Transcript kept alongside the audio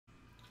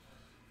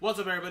What's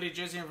up, everybody?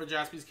 Jason here for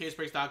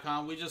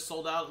JaspysCaseBreaks.com. We just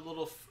sold out a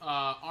little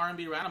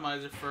RNB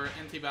randomizer for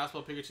NT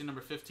Basketball Pikachu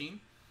number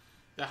 15.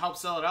 That helps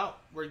sell it out.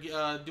 We're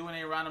doing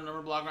a random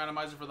number block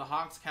randomizer for the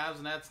Hawks,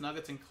 CAVS, Nets,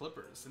 Nuggets, and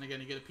Clippers. And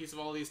again, you get a piece of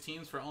all these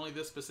teams for only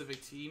this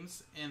specific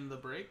teams in the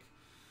break.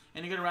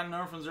 And you get a random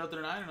number from 0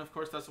 through 9, and of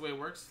course that's the way it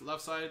works.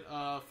 Left side,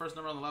 first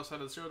number on the left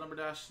side of the serial number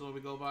dash, so we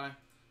go by.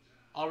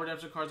 All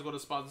redemption cards go to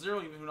spot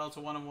 0, even though it's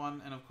a 1 of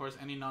 1, and of course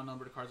any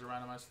non-numbered cards are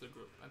randomized to the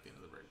group at the end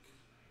of the break.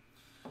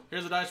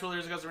 Here's the dice roll.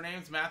 Here's the guys'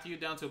 names. Matthew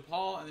down to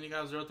Paul, and then you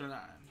got 0 through 9.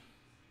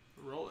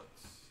 Roll it.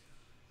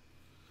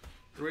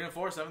 3 and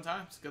 4, 7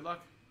 times. Good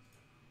luck.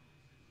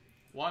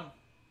 1,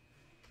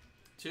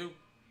 2,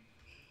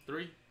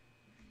 3,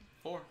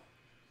 4,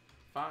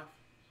 5,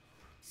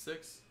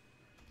 6,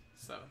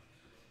 7.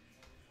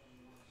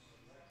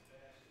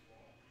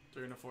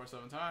 3 and 4,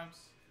 7 times.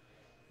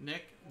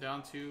 Nick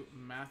down to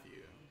Matthew.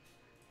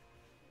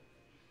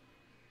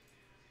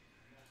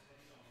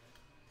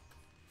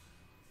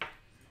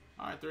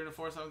 All right, 3 and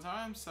 4, 7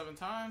 times. 7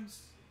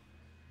 times.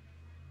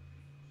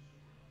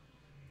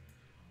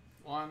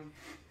 1,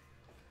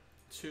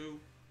 2,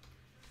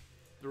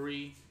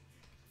 3,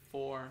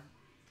 4,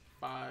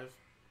 5,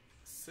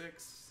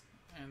 6,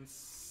 and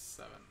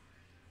 7.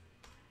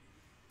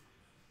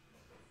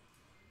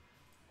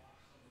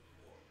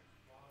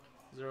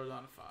 Zero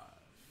down to 5.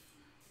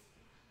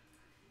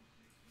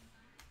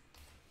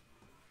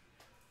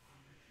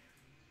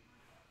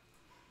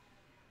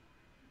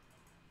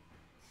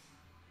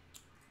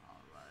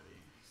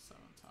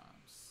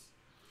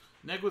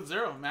 Nick with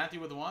 0, Matthew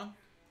with 1,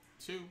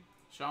 2,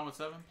 Sean with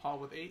 7, Paul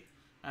with 8,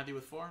 Matthew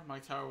with 4,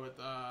 Mike Tower with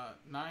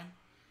 9,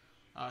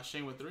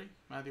 Shane with 3,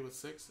 Matthew with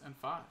 6, and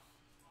 5.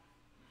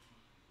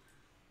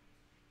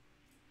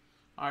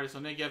 Alright, so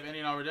Nick, you have any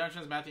and all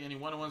redemptions. Matthew, any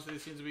 1-on-1s for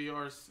these teams to be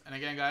yours. And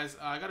again, guys,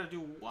 I got to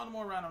do one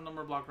more random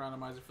number block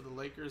randomizer for the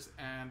Lakers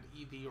and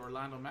the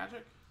Orlando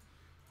Magic.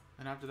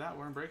 And after that,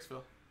 we're in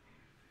Breaksville.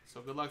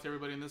 So good luck to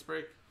everybody in this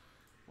break.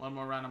 One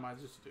more randomizer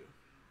to do.